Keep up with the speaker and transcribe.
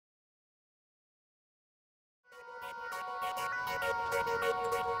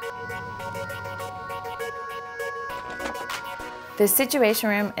The Situation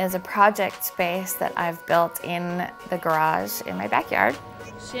Room is a project space that I've built in the garage in my backyard.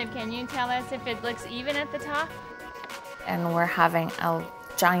 Shiv, can you tell us if it looks even at the top? And we're having a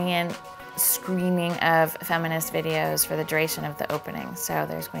giant screening of feminist videos for the duration of the opening. So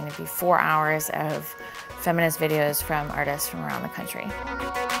there's going to be 4 hours of feminist videos from artists from around the country.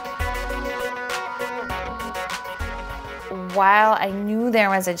 While I knew there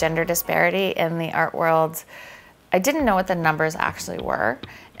was a gender disparity in the art world, I didn't know what the numbers actually were,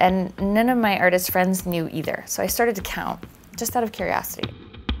 and none of my artist friends knew either. So I started to count, just out of curiosity.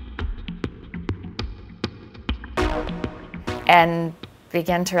 And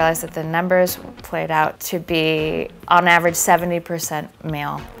began to realize that the numbers played out to be, on average, 70%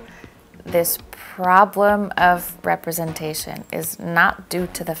 male. This problem of representation is not due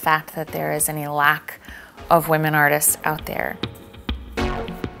to the fact that there is any lack of women artists out there.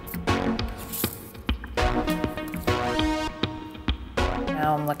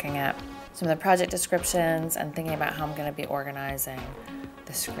 Now I'm looking at some of the project descriptions and thinking about how I'm going to be organizing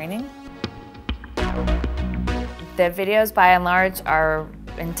the screening. The videos, by and large, are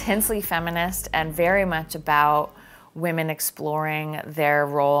intensely feminist and very much about women exploring their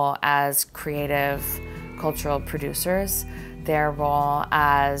role as creative cultural producers, their role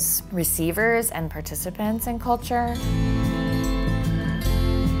as receivers and participants in culture.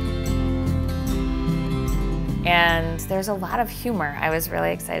 And there's a lot of humor. I was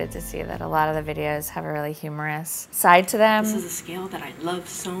really excited to see that a lot of the videos have a really humorous side to them. This is a scale that I love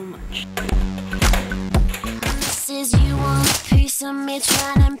so much. Says you want a piece of me,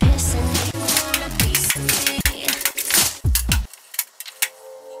 trying and pissing. You want a piece of me.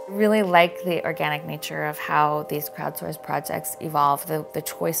 Really like the organic nature of how these crowdsourced projects evolve, the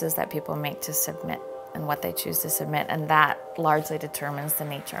choices that people make to submit and what they choose to submit, and that largely determines the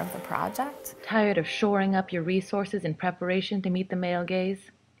nature of the project. Tired of shoring up your resources in preparation to meet the male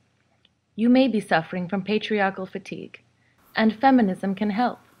gaze? You may be suffering from patriarchal fatigue, and feminism can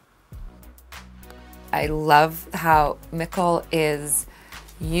help. I love how Micol is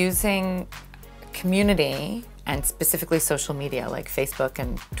using community, and specifically social media like Facebook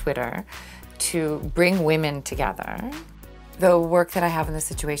and Twitter, to bring women together. The work that I have in the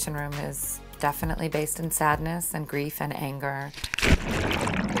Situation Room is definitely based in sadness and grief and anger.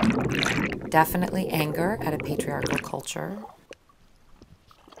 Definitely anger at a patriarchal culture.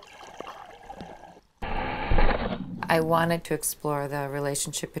 I wanted to explore the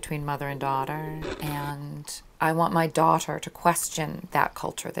relationship between mother and daughter, and I want my daughter to question that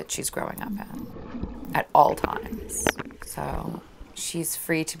culture that she's growing up in at all times. So she's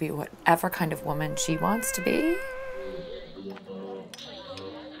free to be whatever kind of woman she wants to be.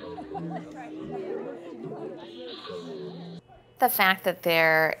 The fact that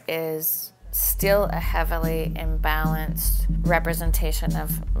there is still a heavily imbalanced representation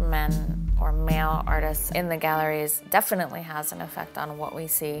of men or male artists in the galleries definitely has an effect on what we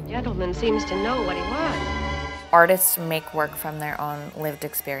see. Gentleman seems to know what he wants. Artists make work from their own lived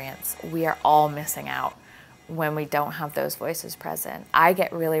experience. We are all missing out when we don't have those voices present. I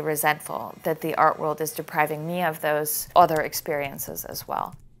get really resentful that the art world is depriving me of those other experiences as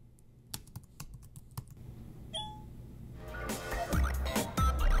well.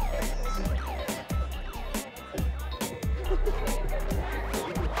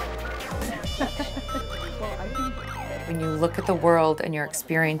 When you look at the world and your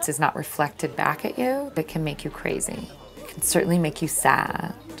experience is not reflected back at you, it can make you crazy. It can certainly make you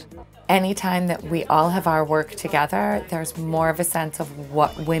sad. Anytime that we all have our work together, there's more of a sense of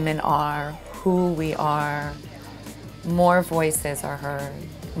what women are, who we are. More voices are heard,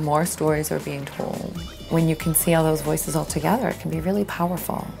 more stories are being told. When you can see all those voices all together, it can be really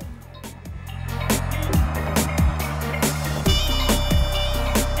powerful.